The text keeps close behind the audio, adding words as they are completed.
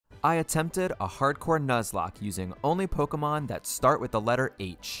I attempted a Hardcore Nuzlocke using only Pokemon that start with the letter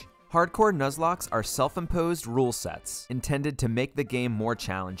H. Hardcore Nuzlockes are self-imposed rule sets intended to make the game more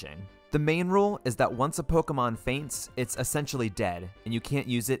challenging. The main rule is that once a Pokemon faints, it's essentially dead, and you can't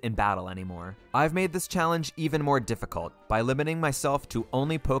use it in battle anymore. I've made this challenge even more difficult by limiting myself to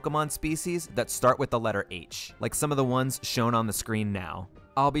only Pokemon species that start with the letter H, like some of the ones shown on the screen now.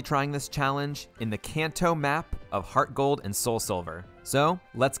 I'll be trying this challenge in the Kanto map of Heart Gold and Soul Silver. So,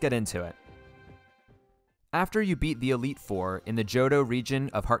 let's get into it. After you beat the Elite Four in the Johto region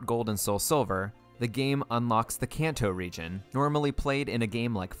of Heart Gold and Soul Silver, the game unlocks the Kanto region, normally played in a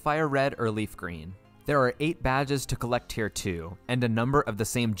game like Fire Red or Leaf Green. There are 8 badges to collect here too, and a number of the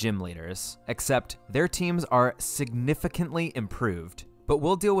same gym leaders, except their teams are significantly improved. But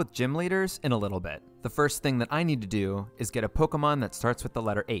we'll deal with gym leaders in a little bit. The first thing that I need to do is get a Pokemon that starts with the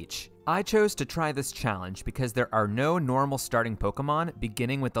letter H. I chose to try this challenge because there are no normal starting Pokemon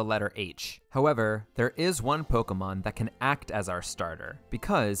beginning with the letter H. However, there is one Pokemon that can act as our starter,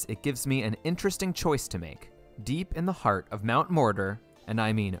 because it gives me an interesting choice to make. Deep in the heart of Mount Mortar, and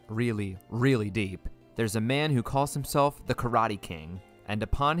I mean really, really deep, there's a man who calls himself the Karate King, and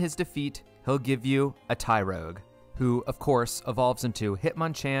upon his defeat, he'll give you a Tyrogue, who, of course, evolves into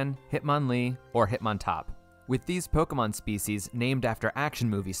Hitmonchan, Hitmonlee, or Hitmontop. With these Pokemon species named after action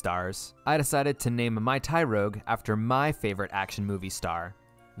movie stars, I decided to name my Tyrogue after my favorite action movie star,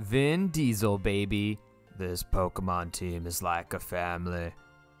 Vin Diesel, baby. This Pokemon team is like a family,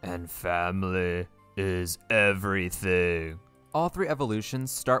 and family is everything. All 3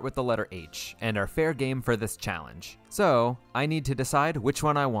 evolutions start with the letter H, and are fair game for this challenge. So, I need to decide which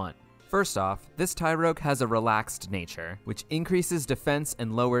one I want. First off, this Tyrogue has a relaxed nature, which increases defense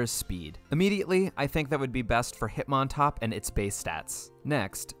and lowers speed. Immediately, I think that would be best for Hitmontop and its base stats.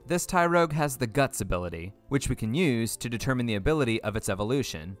 Next, this Tyrogue has the Guts ability, which we can use to determine the ability of its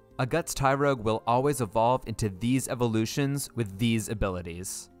evolution. A Guts Tyrogue will always evolve into these evolutions with these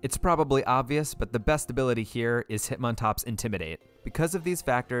abilities. It's probably obvious, but the best ability here is Hitmontop's Intimidate. Because of these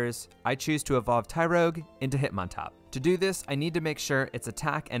factors, I choose to evolve Tyrogue into Hitmontop. To do this, I need to make sure its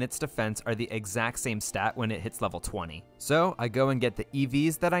attack and its defense are the exact same stat when it hits level 20. So I go and get the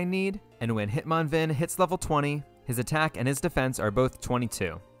EVs that I need, and when Hitmonvin hits level 20, his attack and his defense are both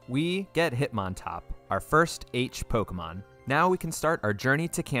 22. We get Hitmontop, our first H Pokemon. Now we can start our journey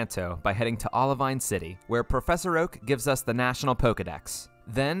to Kanto by heading to Olivine City, where Professor Oak gives us the National Pokedex.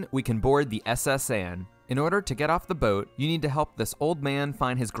 Then we can board the SS Anne. In order to get off the boat, you need to help this old man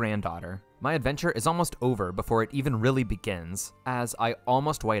find his granddaughter. My adventure is almost over before it even really begins, as I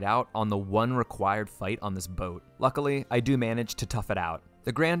almost white out on the one required fight on this boat. Luckily, I do manage to tough it out.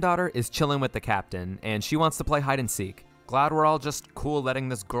 The granddaughter is chilling with the captain, and she wants to play hide and seek. Glad we're all just cool letting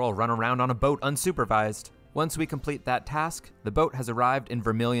this girl run around on a boat unsupervised. Once we complete that task, the boat has arrived in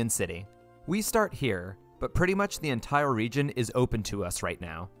Vermilion City. We start here, but pretty much the entire region is open to us right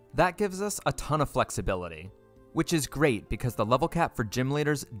now. That gives us a ton of flexibility, which is great because the level cap for gym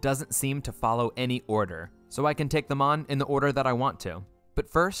leaders doesn't seem to follow any order, so I can take them on in the order that I want to. But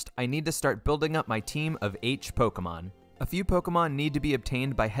first, I need to start building up my team of H Pokemon. A few Pokemon need to be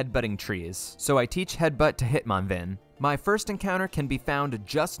obtained by headbutting trees, so I teach Headbutt to Hitmonvin. My first encounter can be found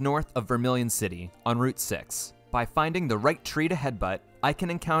just north of Vermilion City, on Route 6. By finding the right tree to headbutt, I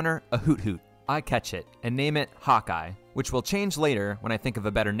can encounter a Hoot Hoot. I catch it, and name it Hawkeye, which will change later when I think of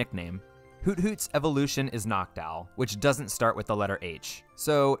a better nickname. Hoot Hoot's evolution is Noctowl, which doesn't start with the letter H,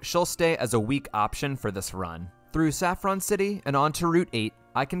 so she'll stay as a weak option for this run. Through Saffron City and onto Route 8,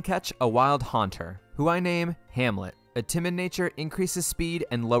 I can catch a wild Haunter, who I name Hamlet. A timid nature increases speed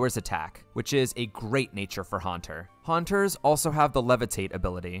and lowers attack, which is a great nature for Haunter. Haunters also have the Levitate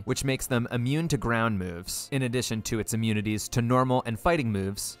ability, which makes them immune to ground moves, in addition to its immunities to normal and fighting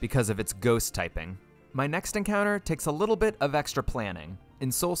moves because of its ghost typing. My next encounter takes a little bit of extra planning.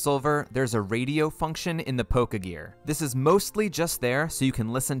 In Soul Silver, there's a radio function in the Pokegear. This is mostly just there so you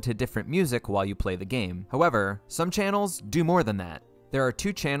can listen to different music while you play the game. However, some channels do more than that. There are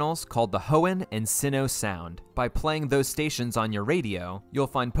 2 channels called the Hoenn and Sinnoh Sound. By playing those stations on your radio, you'll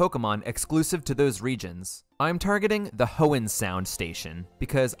find Pokemon exclusive to those regions. I'm targeting the Hoenn Sound station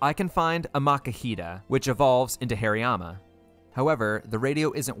because I can find a Makahita, which evolves into Hariyama. However, the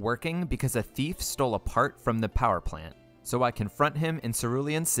radio isn't working because a thief stole a part from the power plant. So I confront him in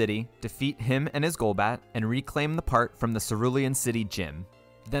Cerulean City, defeat him and his Golbat, and reclaim the part from the Cerulean City gym.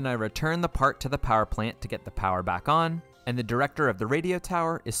 Then I return the part to the power plant to get the power back on, and the director of the radio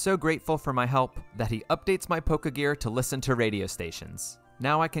tower is so grateful for my help that he updates my Pokegear to listen to radio stations.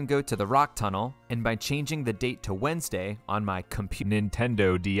 Now I can go to the Rock Tunnel, and by changing the date to Wednesday on my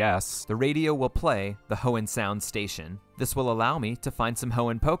Nintendo DS, the radio will play the Hoenn Sound Station. This will allow me to find some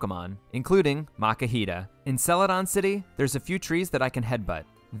Hoenn Pokemon, including Makahita. In Celadon City, there's a few trees that I can headbutt.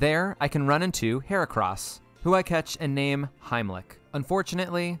 There, I can run into Heracross, who I catch and name Heimlich.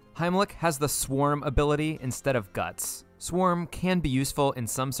 Unfortunately, Heimlich has the Swarm ability instead of Guts. Swarm can be useful in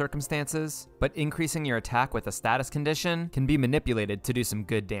some circumstances, but increasing your attack with a status condition can be manipulated to do some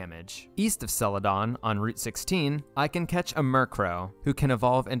good damage. East of Celadon, on Route 16, I can catch a Murkrow, who can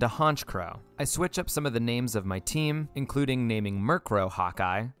evolve into Honchkrow. I switch up some of the names of my team, including naming Murkrow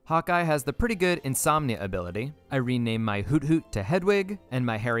Hawkeye. Hawkeye has the pretty good Insomnia ability. I rename my Hoot Hoot to Hedwig, and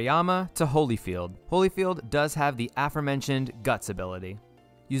my Hariyama to Holyfield. Holyfield does have the aforementioned Guts ability.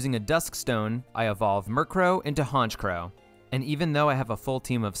 Using a Dusk Stone, I evolve Murkrow into Honchkrow. And even though I have a full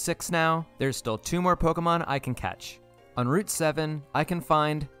team of 6 now, there's still 2 more Pokemon I can catch. On Route 7, I can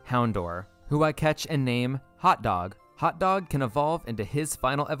find Houndour, who I catch and name Hot Dog. Hot Dog can evolve into his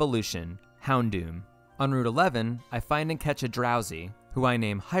final evolution, Houndoom. On Route 11, I find and catch a Drowsy, who I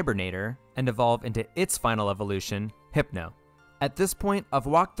name Hibernator, and evolve into its final evolution, Hypno. At this point, I've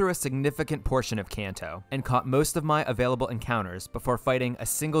walked through a significant portion of Kanto, and caught most of my available encounters before fighting a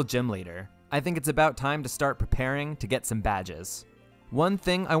single gym leader. I think it's about time to start preparing to get some badges. One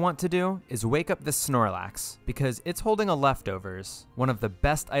thing I want to do is wake up this Snorlax, because it's holding a Leftovers, one of the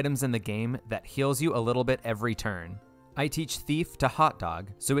best items in the game that heals you a little bit every turn. I teach Thief to Hot Dog,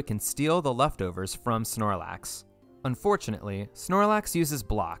 so it can steal the Leftovers from Snorlax. Unfortunately, Snorlax uses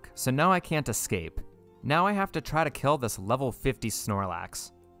Block, so now I can't escape. Now I have to try to kill this level 50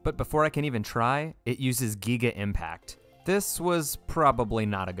 Snorlax. But before I can even try, it uses Giga Impact. This was probably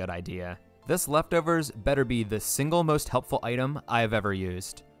not a good idea. This Leftovers better be the single most helpful item I have ever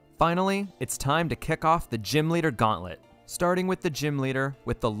used. Finally, it's time to kick off the Gym Leader Gauntlet, starting with the Gym Leader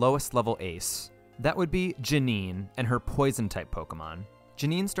with the lowest level ace. That would be Janine and her Poison-type Pokemon.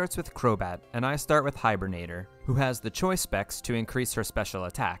 Janine starts with Crobat, and I start with Hibernator, who has the choice specs to increase her special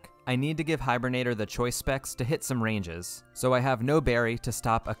attack. I need to give Hibernator the choice specs to hit some ranges, so I have no berry to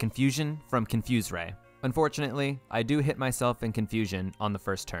stop a Confusion from Confuse Ray. Unfortunately, I do hit myself in Confusion on the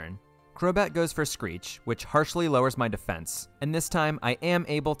first turn. Crobat goes for Screech, which harshly lowers my defense, and this time I am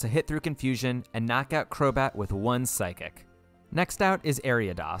able to hit through Confusion and knock out Crobat with 1 Psychic. Next out is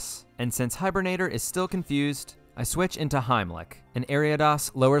Ariados, and since Hibernator is still confused, I switch into Heimlich, and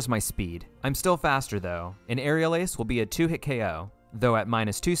Ariados lowers my speed. I'm still faster though, and Aerial Ace will be a 2-hit KO, though at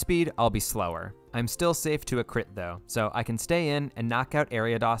 -2 speed, I'll be slower. I'm still safe to a crit though, so I can stay in and knock out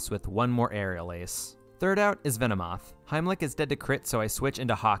Ariados with 1 more Aerial Ace. Third out is Venomoth. Heimlich is dead to crit, so I switch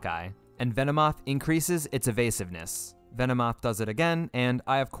into Hawkeye, and Venomoth increases its evasiveness. Venomoth does it again, and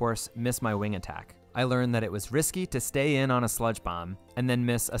I of course miss my wing attack. I learned that it was risky to stay in on a Sludge Bomb, and then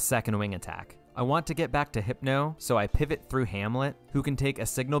miss a second wing attack. I want to get back to Hypno, so I pivot through Hamlet, who can take a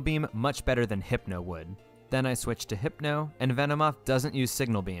Signal Beam much better than Hypno would. Then I switch to Hypno, and Venomoth doesn't use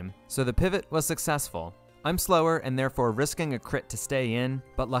Signal Beam, so the pivot was successful. I'm slower and therefore risking a crit to stay in,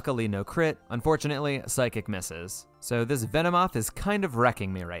 but luckily no crit. Unfortunately, Psychic misses. So this Venomoth is kind of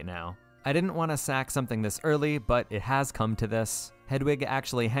wrecking me right now. I didn't want to sack something this early, but it has come to this. Hedwig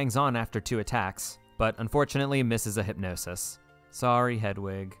actually hangs on after 2 attacks, but unfortunately misses a Hypnosis. Sorry,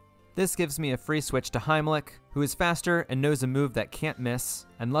 Hedwig. This gives me a free switch to Heimlich, who is faster and knows a move that can't miss,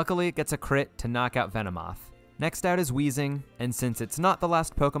 and luckily gets a crit to knock out Venomoth. Next out is Weezing, and since it's not the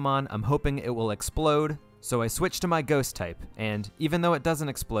last Pokemon, I'm hoping it will explode, so I switch to my Ghost type, and even though it doesn't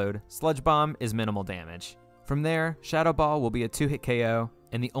explode, Sludge Bomb is minimal damage. From there, Shadow Ball will be a 2-hit KO,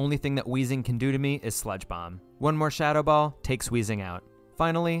 and the only thing that Weezing can do to me is Sludge Bomb. 1 more Shadow Ball takes Weezing out.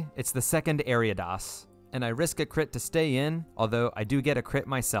 Finally, it's the second Ariados, and I risk a crit to stay in, although I do get a crit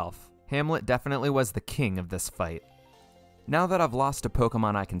myself. Hamlet definitely was the king of this fight. Now that I've lost a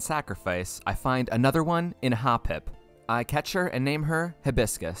Pokemon I can sacrifice, I find another one in Hoppip. I catch her and name her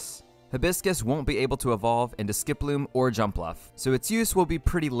Hibiscus. Hibiscus won't be able to evolve into Skiploom or Jumpluff, so its use will be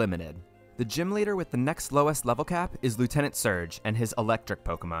pretty limited. The gym leader with the next lowest level cap is Lieutenant Surge and his electric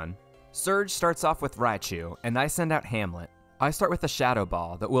Pokemon. Surge starts off with Raichu, and I send out Hamlet. I start with a Shadow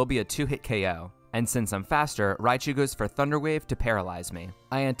Ball that will be a 2-hit KO, and since I'm faster, Raichu goes for Thunder Wave to paralyze me.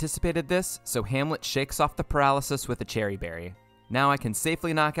 I anticipated this, so Hamlet shakes off the paralysis with a Cherry Berry. Now I can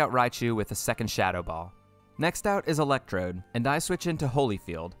safely knock out Raichu with a second Shadow Ball. Next out is Electrode, and I switch into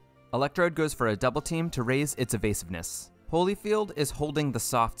Holyfield. Electrode goes for a double team to raise its evasiveness. Holyfield is holding the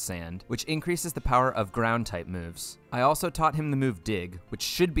Soft Sand, which increases the power of ground-type moves. I also taught him the move Dig, which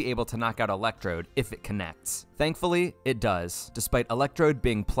should be able to knock out Electrode if it connects. Thankfully, it does, despite Electrode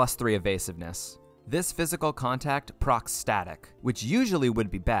being +3 evasiveness. This physical contact procs static, which usually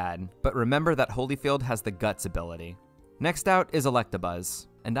would be bad, but remember that Holyfield has the Guts ability. Next out is Electabuzz,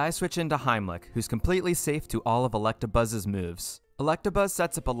 and I switch into Heimlich, who's completely safe to all of Electabuzz's moves. Electabuzz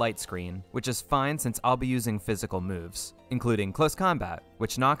sets up a light screen, which is fine since I'll be using physical moves, including Close Combat,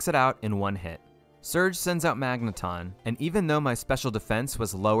 which knocks it out in one hit. Surge sends out Magneton, and even though my special defense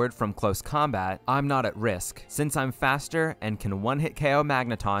was lowered from Close Combat, I'm not at risk, since I'm faster and can one-hit KO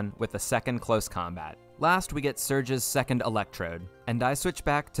Magneton with a second Close Combat. Last, we get Surge's second Electrode, and I switch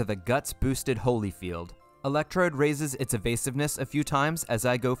back to the Guts-boosted Holyfield. Electrode raises its evasiveness a few times as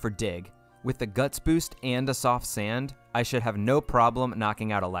I go for Dig. With the Guts boost and a Soft Sand, I should have no problem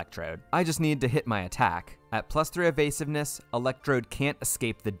knocking out Electrode. I just need to hit my attack. At +3 evasiveness, Electrode can't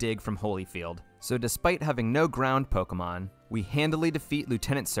escape the Dig from Holyfield. So despite having no ground Pokemon, we handily defeat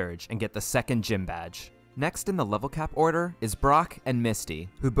Lieutenant Surge and get the second gym badge. Next in the level cap order is Brock and Misty,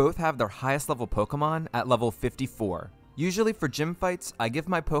 who both have their highest level Pokemon at level 54. Usually for gym fights, I give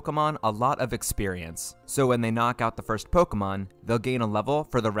my Pokemon a lot of experience, so when they knock out the first Pokemon, they'll gain a level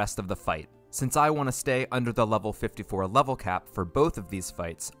for the rest of the fight. Since I want to stay under the level 54 level cap for both of these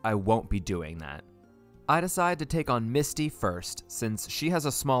fights, I won't be doing that. I decide to take on Misty first, since she has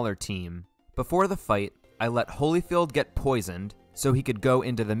a smaller team. Before the fight, I let Holyfield get poisoned, so he could go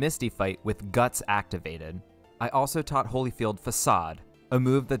into the Misty fight with Guts activated. I also taught Holyfield Facade, a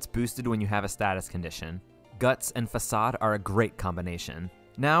move that's boosted when you have a status condition. Guts and Facade are a great combination.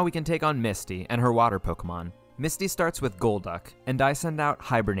 Now we can take on Misty and her water Pokemon. Misty starts with Golduck, and I send out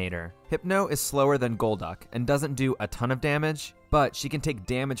Hibernator. Hypno is slower than Golduck and doesn't do a ton of damage, but she can take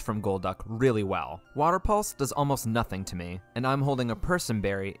damage from Golduck really well. Water Pulse does almost nothing to me, and I'm holding a Person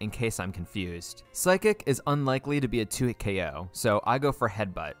Berry in case I'm confused. Psychic is unlikely to be a 2-hit KO, so I go for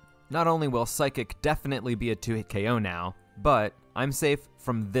Headbutt. Not only will Psychic definitely be a 2-hit KO now, but I'm safe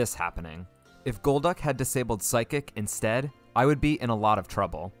from this happening. If Golduck had disabled Psychic instead, I would be in a lot of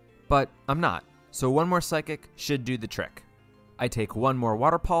trouble. But I'm not. So one more Psychic should do the trick. I take one more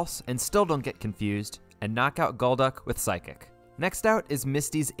Water Pulse and still don't get confused, and knock out Golduck with Psychic. Next out is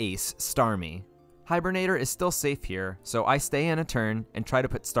Misty's ace, Starmie. Hibernator is still safe here, so I stay in a turn and try to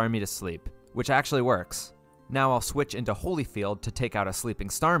put Starmie to sleep, which actually works. Now I'll switch into Holyfield to take out a sleeping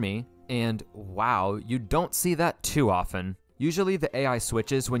Starmie, and wow, you don't see that too often. Usually the AI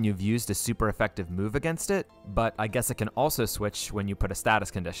switches when you've used a super effective move against it, but I guess it can also switch when you put a status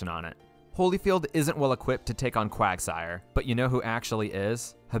condition on it. Holyfield isn't well equipped to take on Quagsire, but you know who actually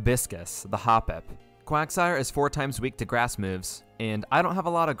is? Hibiscus, the Hoppip. Quagsire is 4 times weak to grass moves, and I don't have a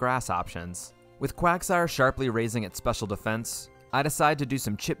lot of grass options. With Quagsire sharply raising its special defense, I decide to do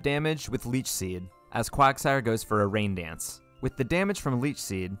some chip damage with Leech Seed, as Quagsire goes for a Rain Dance. With the damage from Leech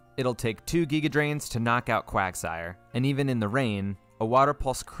Seed, it'll take 2 Giga Drains to knock out Quagsire, and even in the rain, a Water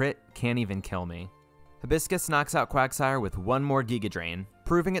Pulse crit can't even kill me. Hibiscus knocks out Quagsire with 1 more Giga Drain,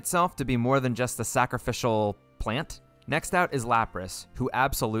 proving itself to be more than just a sacrificial plant. Next out is Lapras, who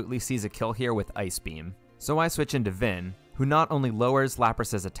absolutely sees a kill here with Ice Beam. So I switch into Vin, who not only lowers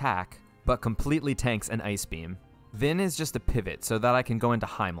Lapras's attack, but completely tanks an Ice Beam. Vin is just a pivot so that I can go into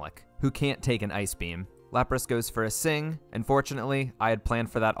Heimlich, who can't take an Ice Beam. Lapras goes for a Sing, and fortunately, I had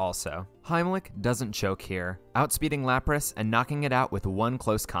planned for that also. Heimlich doesn't choke here, outspeeding Lapras and knocking it out with 1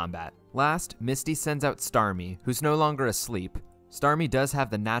 close combat. Last, Misty sends out Starmie, who's no longer asleep. Starmie does have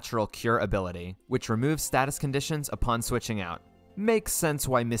the natural Cure ability, which removes status conditions upon switching out. Makes sense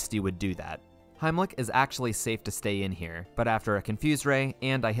why Misty would do that. Heimlich is actually safe to stay in here, but after a Confuse Ray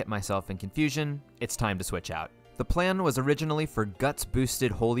and I hit myself in confusion, it's time to switch out. The plan was originally for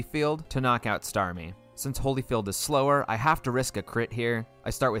Guts-boosted Holyfield to knock out Starmie. Since Holyfield is slower, I have to risk a crit here. I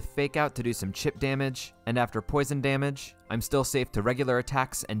start with Fake Out to do some chip damage, and after poison damage, I'm still safe to regular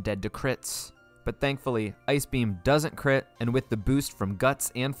attacks and dead to crits. But thankfully, Ice Beam doesn't crit, and with the boost from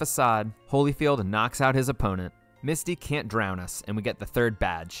Guts and Facade, Holyfield knocks out his opponent. Misty can't drown us, and we get the 3rd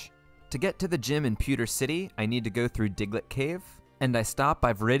badge. To get to the gym in Pewter City, I need to go through Diglett Cave, and I stop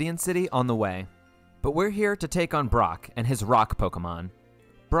by Viridian City on the way. But we're here to take on Brock and his rock Pokemon.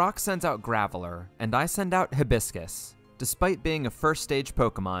 Brock sends out Graveler, and I send out Hibiscus. Despite being a first stage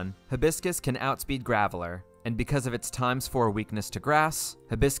Pokemon, Hibiscus can outspeed Graveler, and because of its ×4 weakness to grass,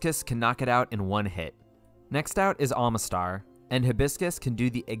 Hibiscus can knock it out in 1 hit. Next out is Almastar, and Hibiscus can do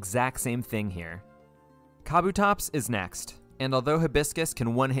the exact same thing here. Kabutops is next, and although Hibiscus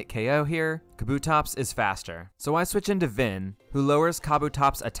can 1-hit KO here, Kabutops is faster. So I switch into Vin, who lowers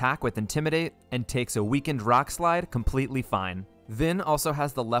Kabutops' attack with Intimidate and takes a weakened Rock Slide completely fine. Vin also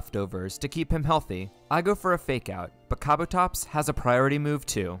has the leftovers to keep him healthy. I go for a Fake Out, but Kabutops has a priority move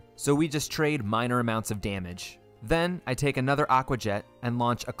too, so we just trade minor amounts of damage. Then I take another Aqua Jet and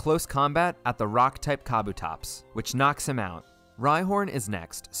launch a close combat at the Rock-type Kabutops, which knocks him out. Rhyhorn is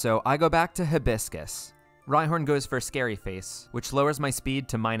next, so I go back to Hibiscus. Rhyhorn goes for Scary Face, which lowers my speed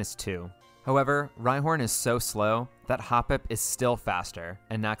to -2. However, Rhyhorn is so slow that Hoppip is still faster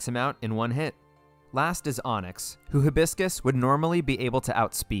and knocks him out in one hit. Last is Onix, who Hibiscus would normally be able to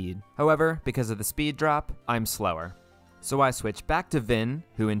outspeed. However, because of the speed drop, I'm slower. So I switch back to Vin,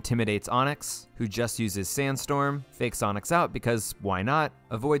 who intimidates Onix, who just uses Sandstorm, fakes Onix out because why not,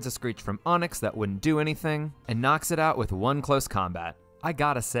 avoids a Screech from Onix that wouldn't do anything, and knocks it out with one close combat. I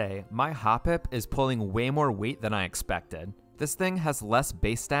gotta say, my Hoppip is pulling way more weight than I expected. This thing has less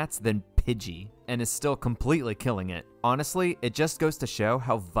base stats than Pidgey, and is still completely killing it. Honestly, it just goes to show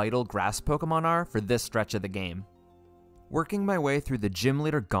how vital grass Pokemon are for this stretch of the game. Working my way through the Gym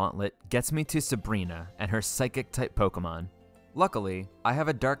Leader Gauntlet gets me to Sabrina and her Psychic-type Pokemon. Luckily, I have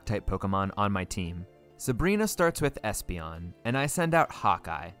a Dark-type Pokemon on my team. Sabrina starts with Espeon, and I send out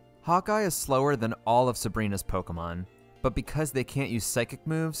Hawkeye. Hawkeye is slower than all of Sabrina's Pokemon, but because they can't use Psychic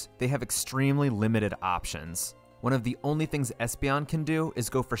moves, they have extremely limited options. One of the only things Espeon can do is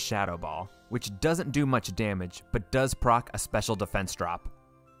go for Shadow Ball, which doesn't do much damage, but does proc a special defense drop.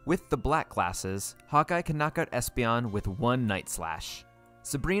 With the black classes, Hawkeye can knock out Espeon with one Night Slash.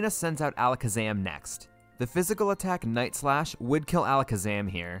 Sabrina sends out Alakazam next. The physical attack Night Slash would kill Alakazam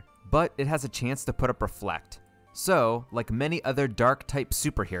here, but it has a chance to put up Reflect. So, like many other Dark-type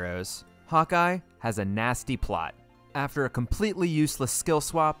superheroes, Hawkeye has a nasty plot. After a completely useless skill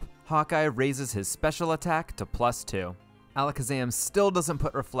swap, Hawkeye raises his special attack to +2. Alakazam still doesn't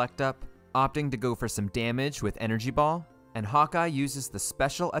put Reflect up, opting to go for some damage with Energy Ball, and Hawkeye uses the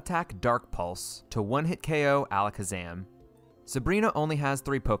special attack Dark Pulse to one-hit KO Alakazam. Sabrina only has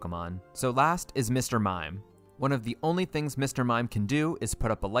 3 Pokemon, so last is Mr. Mime. One of the only things Mr. Mime can do is put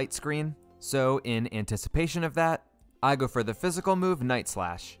up a light screen, so in anticipation of that, I go for the physical move Night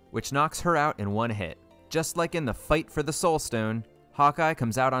Slash, which knocks her out in one hit. Just like in the fight for the Soul Stone, Hawkeye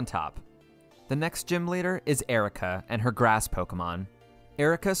comes out on top. The next gym leader is Erica and her grass Pokemon.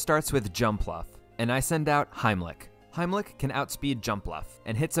 Erica starts with Jumpluff, and I send out Heimlich. Heimlich can outspeed Jumpluff,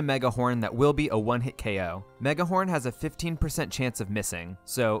 and hits a Mega Horn that will be a one-hit KO. Mega Horn has a 15% chance of missing,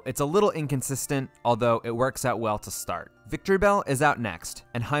 so it's a little inconsistent, although it works out well to start. Victory Bell is out next,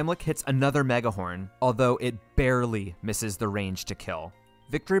 and Heimlich hits another Mega Horn, although it barely misses the range to kill.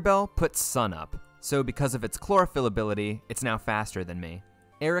 Victory Bell puts Sun up, so because of its Chlorophyll ability, it's now faster than me.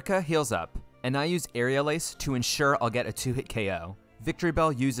 Erica heals up, and I use Aerial Ace to ensure I'll get a 2-hit KO. Victory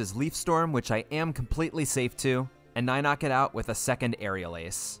Bell uses Leaf Storm, which I am completely safe to, and I knock it out with a second Aerial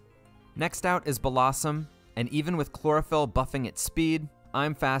Ace. Next out is Blossom, and even with Chlorophyll buffing its speed,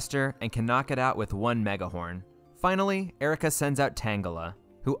 I'm faster and can knock it out with one Mega Horn. Finally, Erica sends out Tangela,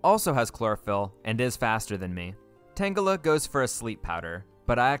 who also has Chlorophyll and is faster than me. Tangela goes for a Sleep Powder,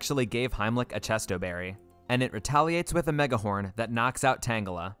 but I actually gave Heimlich a Chesto Berry, and it retaliates with a Mega Horn that knocks out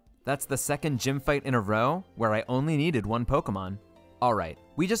Tangela. That's the second gym fight in a row where I only needed one Pokemon. Alright,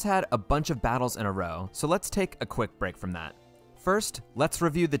 we just had a bunch of battles in a row, so let's take a quick break from that. First, let's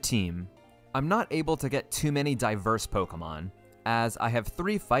review the team. I'm not able to get too many diverse Pokemon, as I have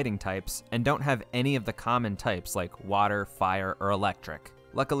 3 fighting types and don't have any of the common types like water, fire, or electric.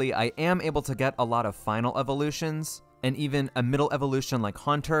 Luckily, I am able to get a lot of final evolutions, and even a middle evolution like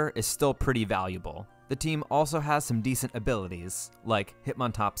Haunter is still pretty valuable. The team also has some decent abilities, like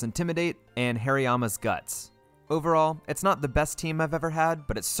Hitmontop's Intimidate and Hariyama's Guts. Overall, it's not the best team I've ever had,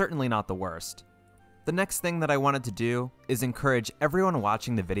 but it's certainly not the worst. The next thing that I wanted to do is encourage everyone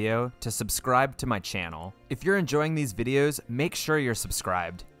watching the video to subscribe to my channel. If you're enjoying these videos, make sure you're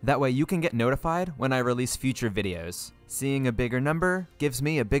subscribed. That way you can get notified when I release future videos. Seeing a bigger number gives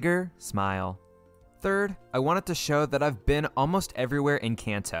me a bigger smile. Third, I wanted to show that I've been almost everywhere in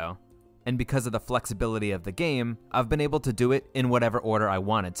Kanto, and because of the flexibility of the game, I've been able to do it in whatever order I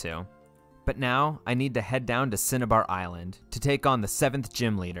wanted to. But now, I need to head down to Cinnabar Island to take on the 7th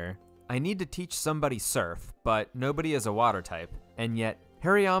gym leader. I need to teach somebody Surf, but nobody is a water type, and yet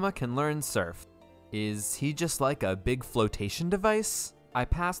Hariyama can learn Surf. Is he just like a big flotation device? I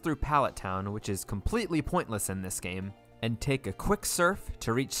pass through Pallet Town, which is completely pointless in this game, and take a quick surf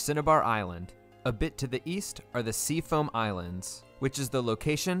to reach Cinnabar Island. A bit to the east are the Seafoam Islands, which is the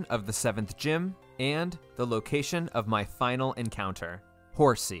location of the 7th gym, and the location of my final encounter,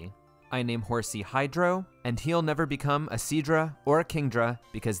 Horsea. I name Horsea Hydro, and he'll never become a Seadra or a Kingdra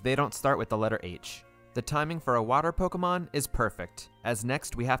because they don't start with the letter H. The timing for a water Pokemon is perfect, as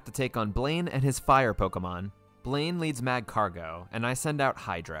next we have to take on Blaine and his fire Pokemon. Blaine leads Magcargo, and I send out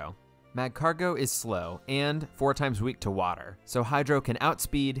Hydro. Magcargo is slow and 4 times weak to water, so Hydro can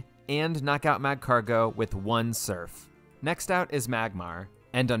outspeed and knock out Magcargo with one Surf. Next out is Magmar,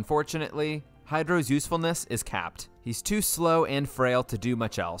 and unfortunately, Hydro's usefulness is capped. He's too slow and frail to do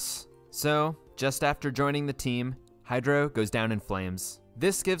much else. So, just after joining the team, Hydro goes down in flames.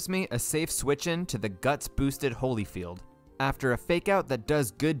 This gives me a safe switch in to the Guts boosted Holyfield. After a fake out that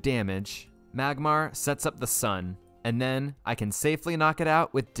does good damage, Magmar sets up the Sun, and then I can safely knock it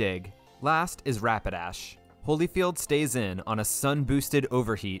out with Dig. Last is Rapidash. Holyfield stays in on a Sun boosted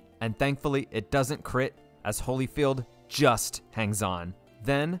Overheat, and thankfully it doesn't crit as Holyfield just hangs on.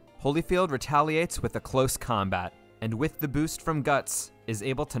 Then, Holyfield retaliates with a close combat, and with the boost from Guts, is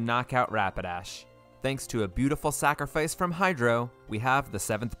able to knock out Rapidash. Thanks to a beautiful sacrifice from Hydro, we have the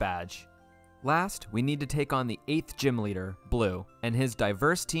 7th badge. Last, we need to take on the 8th gym leader, Blue, and his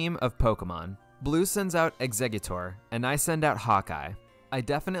diverse team of Pokemon. Blue sends out Exeggutor, and I send out Hawkeye. I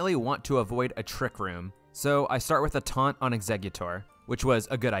definitely want to avoid a Trick Room, so I start with a taunt on Exeggutor, which was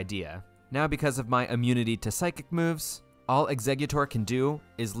a good idea. Now because of my immunity to psychic moves, all Exeggutor can do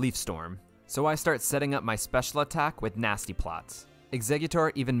is Leaf Storm, so I start setting up my special attack with Nasty Plots.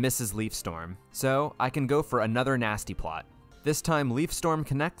 Exeggutor even misses Leaf Storm, so I can go for another Nasty Plot. This time Leaf Storm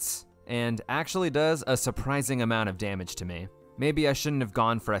connects, and actually does a surprising amount of damage to me. Maybe I shouldn't have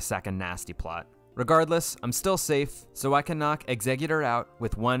gone for a second Nasty Plot. Regardless, I'm still safe, so I can knock Exeggutor out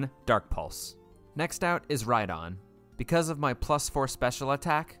with one Dark Pulse. Next out is Rhydon. Because of my +4 special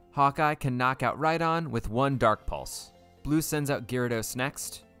attack, Hawkeye can knock out Rhydon with one Dark Pulse. Blue sends out Gyarados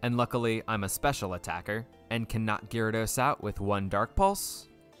next, and luckily I'm a special attacker, and can knock Gyarados out with one Dark Pulse.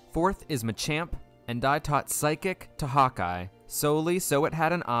 Fourth is Machamp, and I taught Psychic to Hawkeye, solely so it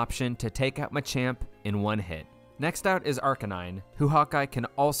had an option to take out Machamp in one hit. Next out is Arcanine, who Hawkeye can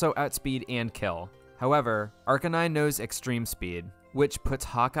also outspeed and kill. However, Arcanine knows Extreme Speed, which puts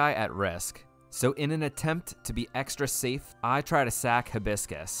Hawkeye at risk. So in an attempt to be extra safe, I try to sack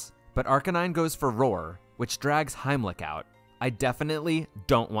Hibiscus. But Arcanine goes for Roar, which drags Heimlich out. I definitely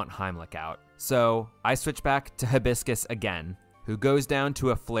don't want Heimlich out. So I switch back to Hibiscus again, who goes down to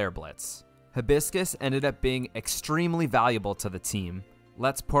a Flare Blitz. Hibiscus ended up being extremely valuable to the team.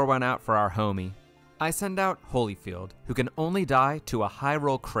 Let's pour one out for our homie. I send out Holyfield, who can only die to a high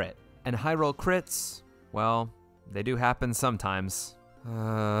roll crit. And high roll crits, well, they do happen sometimes.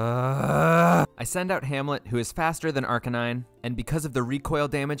 I send out Hamlet, who is faster than Arcanine, and because of the recoil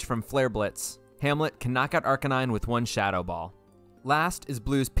damage from Flare Blitz, Hamlet can knock out Arcanine with one Shadow Ball. Last is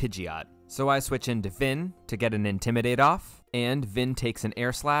Blue's Pidgeot, so I switch into Vin to get an Intimidate off, and Vin takes an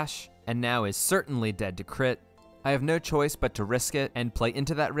Air Slash, and now is certainly dead to crit. I have no choice but to risk it and play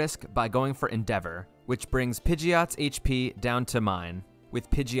into that risk by going for Endeavor, which brings Pidgeot's HP down to mine. With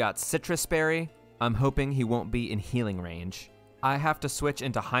Pidgeot's Citrus Berry, I'm hoping he won't be in healing range. I have to switch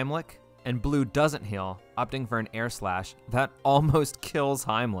into Heimlich, and Blue doesn't heal, opting for an Air Slash that almost kills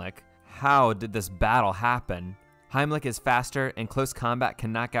Heimlich. How did this battle happen? Heimlich is faster and close combat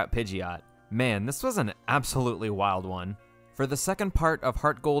can knock out Pidgeot. Man, this was an absolutely wild one. For the second part of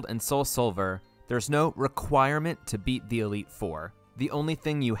Heart Gold and Soul Silver, there's no requirement to beat the Elite Four. The only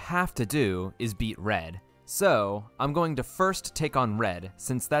thing you have to do is beat Red. So, I'm going to first take on Red,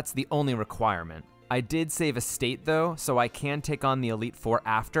 since that's the only requirement. I did save a state though, so I can take on the Elite Four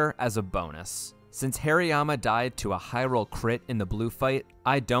after as a bonus. Since Hariyama died to a high roll crit in the blue fight,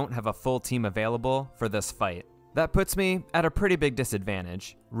 I don't have a full team available for this fight. That puts me at a pretty big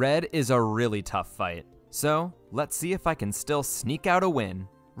disadvantage. Red is a really tough fight. So, let's see if I can still sneak out a win.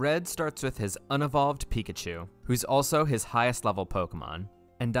 Red starts with his unevolved Pikachu, who's also his highest level Pokemon,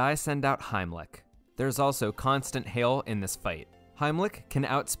 and I send out Heimlich. There's also constant hail in this fight. Heimlich can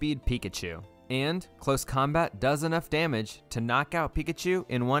outspeed Pikachu, and close combat does enough damage to knock out Pikachu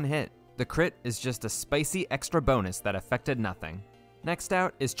in one hit. The crit is just a spicy extra bonus that affected nothing. Next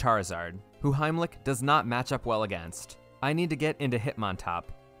out is Charizard, who Heimlich does not match up well against. I need to get into Hitmontop,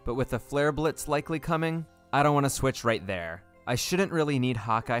 but with the Flare Blitz likely coming, I don't want to switch right there. I shouldn't really need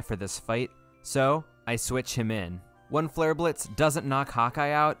Hawkeye for this fight, so I switch him in. One Flare Blitz doesn't knock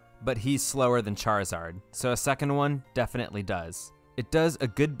Hawkeye out, but he's slower than Charizard, so a second one definitely does. It does a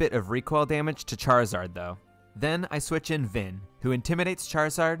good bit of recoil damage to Charizard though. Then I switch in Vin, who intimidates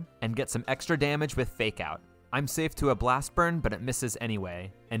Charizard and gets some extra damage with Fake Out. I'm safe to a Blast Burn, but it misses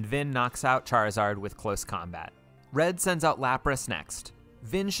anyway, and Vin knocks out Charizard with close combat. Red sends out Lapras next.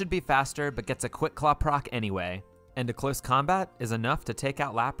 Vin should be faster, but gets a Quick Claw proc anyway, and a close combat is enough to take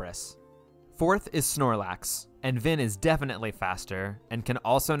out Lapras. Fourth is Snorlax, and Vin is definitely faster, and can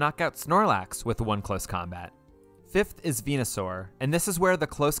also knock out Snorlax with one close combat. Fifth is Venusaur, and this is where the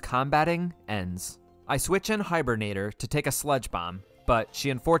close combating ends. I switch in Hibernator to take a Sludge Bomb, but she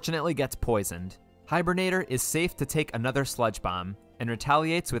unfortunately gets poisoned. Hibernator is safe to take another Sludge Bomb, and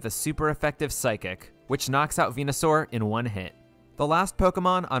retaliates with a super effective Psychic, which knocks out Venusaur in one hit. The last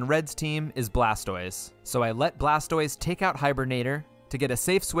Pokemon on Red's team is Blastoise, so I let Blastoise take out Hibernator to get a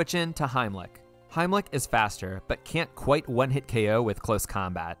safe switch in to Heimlich. Heimlich is faster, but can't quite one-hit KO with close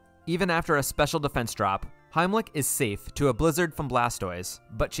combat. Even after a special defense drop, Heimlich is safe to a Blizzard from Blastoise,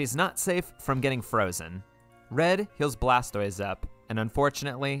 but she's not safe from getting frozen. Red heals Blastoise up, and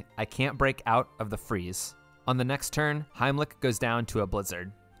unfortunately, I can't break out of the freeze. On the next turn, Heimlich goes down to a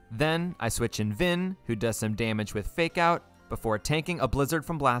Blizzard. Then I switch in Vin, who does some damage with Fake Out, before tanking a Blizzard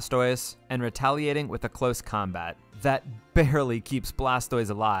from Blastoise and retaliating with a close combat. That barely keeps Blastoise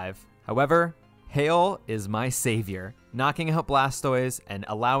alive. However, Hail is my savior, knocking out Blastoise and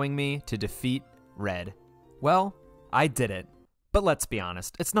allowing me to defeat Red. Well, I did it. But let's be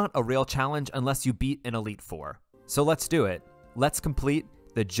honest, it's not a real challenge unless you beat an Elite Four. So let's do it. Let's complete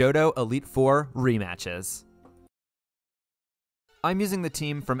the Johto Elite Four rematches. I'm using the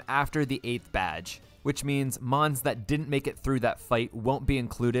team from after the 8th badge, which means Mons that didn't make it through that fight won't be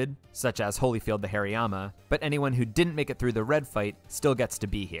included, such as Holyfield the Hariyama, but anyone who didn't make it through the red fight still gets to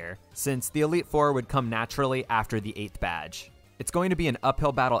be here, since the Elite Four would come naturally after the 8th badge. It's going to be an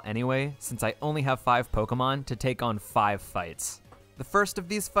uphill battle anyway, since I only have 5 Pokemon to take on 5 fights. The first of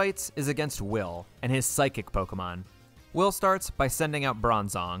these fights is against Will and his Psychic Pokemon. Will starts by sending out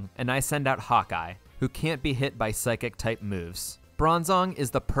Bronzong, and I send out Hawkeye, who can't be hit by Psychic-type moves. Bronzong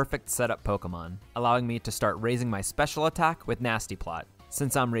is the perfect setup Pokemon, allowing me to start raising my special attack with Nasty Plot.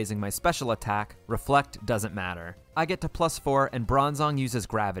 Since I'm raising my special attack, Reflect doesn't matter. I get to +4 and Bronzong uses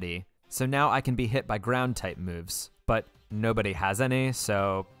Gravity, so now I can be hit by ground-type moves. But nobody has any,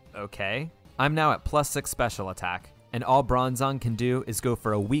 so okay. I'm now at +6 special attack, and all Bronzong can do is go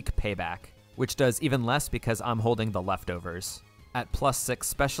for a weak payback, which does even less because I'm holding the leftovers. At +6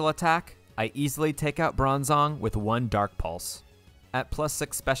 special attack, I easily take out Bronzong with 1 Dark Pulse. At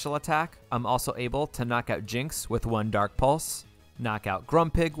 +6 special attack, I'm also able to knock out Jinx with 1 Dark Pulse, knock out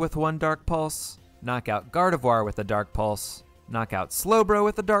Grumpig with 1 Dark Pulse, knock out Gardevoir with a Dark Pulse, knock out Slowbro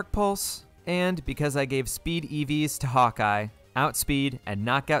with a Dark Pulse, and because I gave Speed EVs to Hawkeye, outspeed and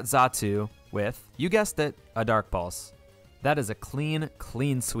knock out Xatu with, you guessed it, a Dark Pulse. That is a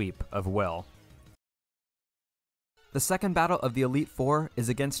clean sweep of Will. The second battle of the Elite Four is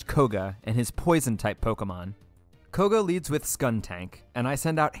against Koga and his Poison-type Pokemon. Koga leads with Skuntank, and I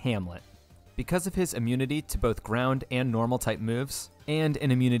send out Hamlet. Because of his immunity to both ground and normal type moves, and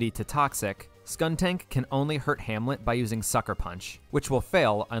an immunity to Toxic, Skuntank can only hurt Hamlet by using Sucker Punch, which will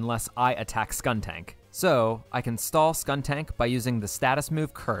fail unless I attack Skuntank. So, I can stall Skuntank by using the status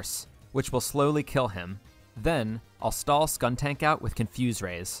move Curse, which will slowly kill him. Then, I'll stall Skuntank out with Confuse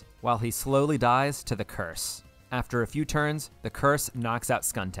Rays, while he slowly dies to the Curse. After a few turns, the Curse knocks out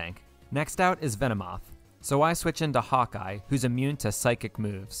Skuntank. Next out is Venomoth. So I switch into Hawkeye, who's immune to psychic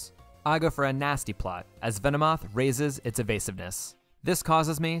moves. I go for a Nasty Plot, as Venomoth raises its evasiveness. This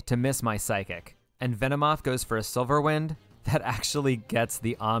causes me to miss my Psychic, and Venomoth goes for a Silver Wind that actually gets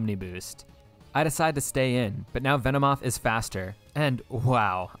the Omni Boost. I decide to stay in, but now Venomoth is faster, and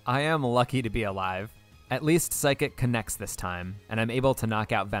wow, I am lucky to be alive. At least Psychic connects this time, and I'm able to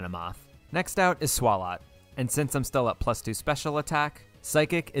knock out Venomoth. Next out is Swalot, and since I'm still at +2 special attack,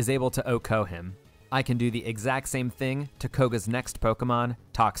 Psychic is able to OHKO him. I can do the exact same thing to Koga's next Pokemon,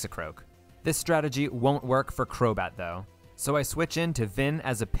 Toxicroak. This strategy won't work for Crobat though, so I switch into Vin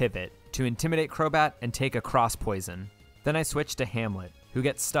as a pivot to intimidate Crobat and take a Cross Poison. Then I switch to Hamlet, who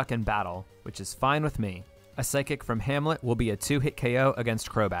gets stuck in battle, which is fine with me. A Psychic from Hamlet will be a 2-hit KO against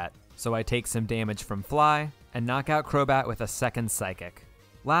Crobat, so I take some damage from Fly and knock out Crobat with a second Psychic.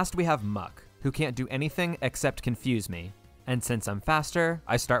 Last we have Muck, who can't do anything except confuse me, and since I'm faster,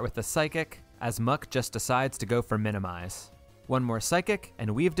 I start with the Psychic, as Muck just decides to go for Minimize. One more Psychic, and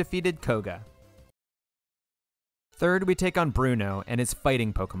we've defeated Koga. Third, we take on Bruno and his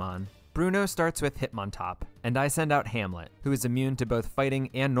fighting Pokemon. Bruno starts with Hitmontop, and I send out Hamlet, who is immune to both fighting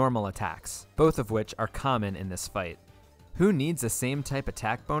and normal attacks, both of which are common in this fight. Who needs the same type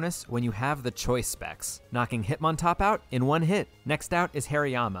attack bonus when you have the choice specs, knocking Hitmontop out in 1 hit? Next out is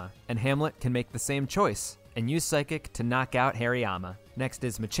Hariyama, and Hamlet can make the same choice, and use Psychic to knock out Hariyama. Next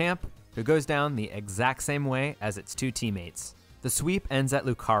is Machamp, who goes down the exact same way as its 2 teammates. The sweep ends at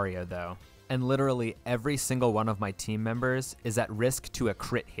Lucario though, and literally every single one of my team members is at risk to a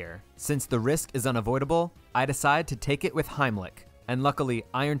crit here. Since the risk is unavoidable, I decide to take it with Heimlich, and luckily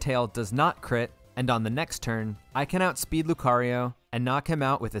Iron-Tail does not crit, and on the next turn, I can outspeed Lucario and knock him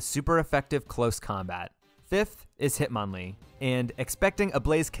out with a super effective close combat. Fifth is Hitmonlee, and expecting a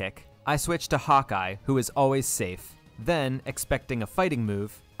Blaze Kick, I switch to Hawkeye, who is always safe. Then, expecting a fighting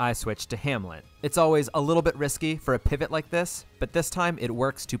move, I switch to Hamlet. It's always a little bit risky for a pivot like this, but this time it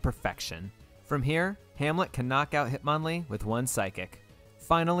works to perfection. From here, Hamlet can knock out Hitmonlee with one Psychic.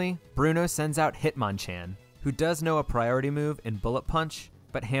 Finally, Bruno sends out Hitmonchan, who does know a priority move in Bullet Punch,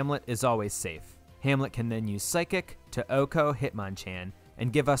 but Hamlet is always safe. Hamlet can then use Psychic to OHKO Hitmonchan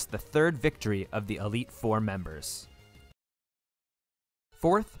and give us the third victory of the Elite Four members.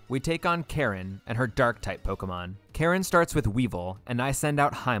 Fourth, we take on Karen and her Dark-type Pokemon. Karen starts with Weavile, and I send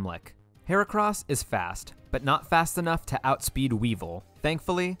out Heimlich. Heracross is fast, but not fast enough to outspeed Weavile.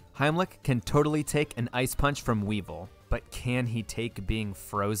 Thankfully, Heimlich can totally take an Ice Punch from Weavile, but can he take being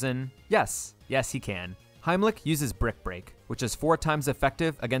frozen? Yes, he can. Heimlich uses Brick Break, which is 4 times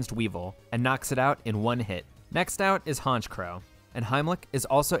effective against Weavile, and knocks it out in one hit. Next out is Honchkrow, and Heimlich is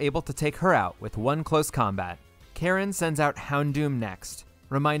also able to take her out with one close combat. Karen sends out Houndoom next,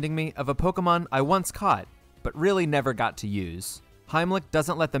 reminding me of a Pokemon I once caught, but really never got to use. Heimlich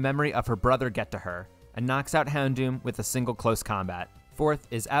doesn't let the memory of her brother get to her, and knocks out Houndoom with a single close combat. Fourth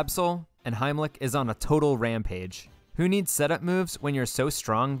is Absol, and Heimlich is on a total rampage. Who needs setup moves when you're so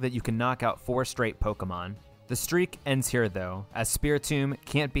strong that you can knock out 4 straight Pokemon? The streak ends here though, as Spiritomb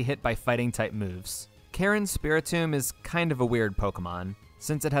can't be hit by fighting type moves. Karen's Spiritomb is kind of a weird Pokemon,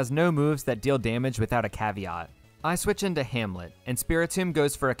 since it has no moves that deal damage without a caveat. I switch into Hamlet, and Spiritomb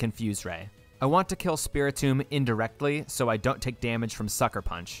goes for a Confuse Ray. I want to kill Spiritomb indirectly so I don't take damage from Sucker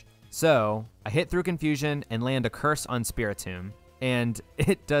Punch. So, I hit through Confusion and land a Curse on Spiritomb, and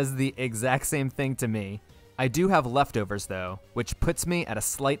it does the exact same thing to me. I do have leftovers though, which puts me at a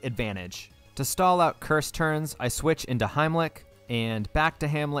slight advantage. To stall out Curse turns, I switch into Heimlich, and back to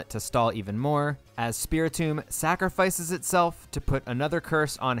Hamlet to stall even more, as Spiritomb sacrifices itself to put another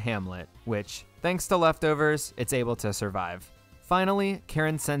Curse on Hamlet, which, thanks to leftovers, it's able to survive. Finally,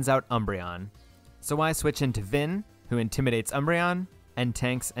 Karen sends out Umbreon. So I switch into Vin, who intimidates Umbreon, and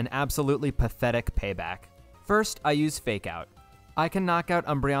tanks an absolutely pathetic payback. First, I use Fake Out. I can knock out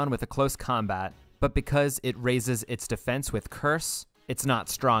Umbreon with a close combat, but because it raises its defense with Curse, it's not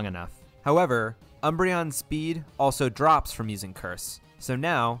strong enough. However, Umbreon's speed also drops from using Curse, so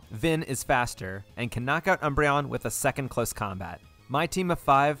now Vin is faster and can knock out Umbreon with a second close combat. My team of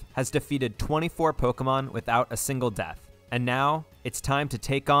 5 has defeated 24 Pokemon without a single death, and now it's time to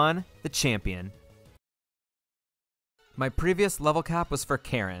take on the champion. My previous level cap was for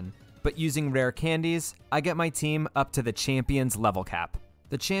Karen, but using rare candies, I get my team up to the champion's level cap.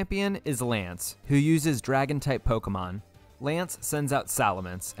 The champion is Lance, who uses Dragon-type Pokemon. Lance sends out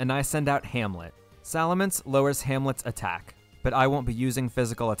Salamence, and I send out Hamlet. Salamence lowers Hamlet's attack, but I won't be using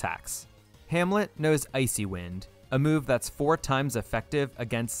physical attacks. Hamlet knows Icy Wind, a move that's 4 times effective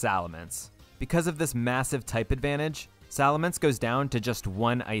against Salamence. Because of this massive type advantage, Salamence goes down to just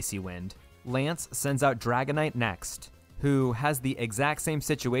 1 Icy Wind. Lance sends out Dragonite next, who has the exact same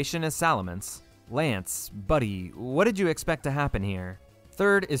situation as Salamence. Lance, buddy, what did you expect to happen here?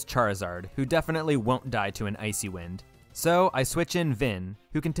 Third is Charizard, who definitely won't die to an Icy Wind. So I switch in Vin,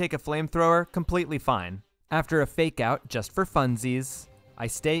 who can take a Flamethrower completely fine. After a Fake Out just for funsies, I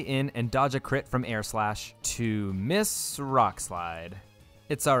stay in and dodge a crit from Air Slash to miss Rock Slide.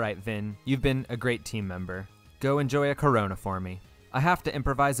 It's alright, Vin, you've been a great team member. Go enjoy a Corona for me. I have to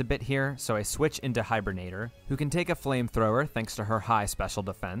improvise a bit here, so I switch into Hibernator, who can take a Flamethrower thanks to her high special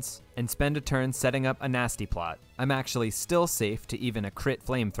defense, and spend a turn setting up a Nasty Plot. I'm actually still safe to even a crit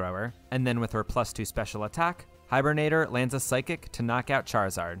Flamethrower, and then with her +2 special attack, Hibernator lands a Psychic to knock out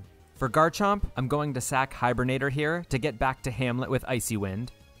Charizard. For Garchomp, I'm going to sack Hibernator here to get back to Hamlet with Icy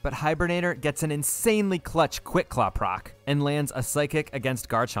Wind, but Hibernator gets an insanely clutch Quick Claw proc, and lands a Psychic against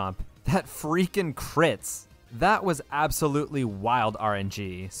Garchomp. That freaking crits! That was absolutely wild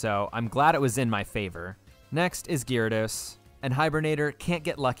RNG, so I'm glad it was in my favor. Next is Gyarados, and Hibernator can't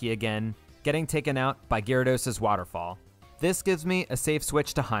get lucky again, getting taken out by Gyarados' Waterfall. This gives me a safe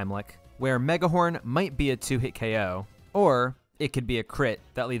switch to Heimlich, where Megahorn might be a 2-hit KO, or it could be a crit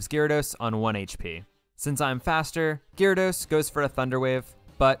that leaves Gyarados on 1 HP. Since I'm faster, Gyarados goes for a Thunder Wave,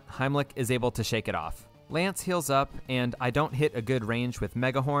 but Heimlich is able to shake it off. Lance heals up, and I don't hit a good range with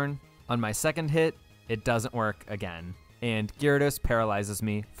Megahorn. On my second hit, it doesn't work again, and Gyarados paralyzes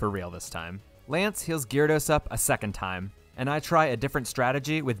me for real this time. Lance heals Gyarados up a second time, and I try a different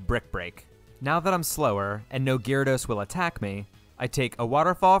strategy with Brick Break. Now that I'm slower and know Gyarados will attack me, I take a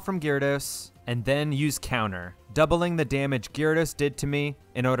Waterfall from Gyarados, and then use Counter, doubling the damage Gyarados did to me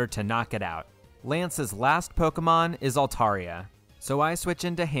in order to knock it out. Lance's last Pokemon is Altaria, so I switch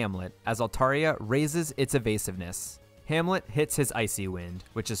into Hamlet as Altaria raises its evasiveness. Hamlet hits his Icy Wind,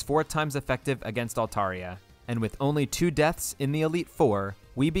 which is 4 times effective against Altaria, and with only 2 deaths in the Elite Four,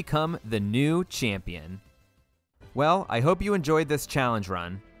 we become the new champion. Well, I hope you enjoyed this challenge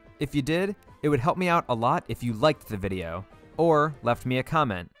run. If you did, it would help me out a lot if you liked the video, or left me a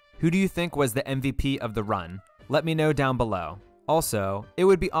comment. Who do you think was the MVP of the run? Let me know down below. Also, it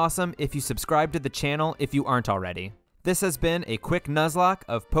would be awesome if you subscribe to the channel if you aren't already. This has been a quick Nuzlocke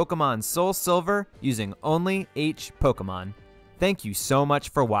of Pokemon Soul Silver using only H Pokemon. Thank you so much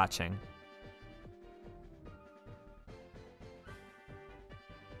for watching.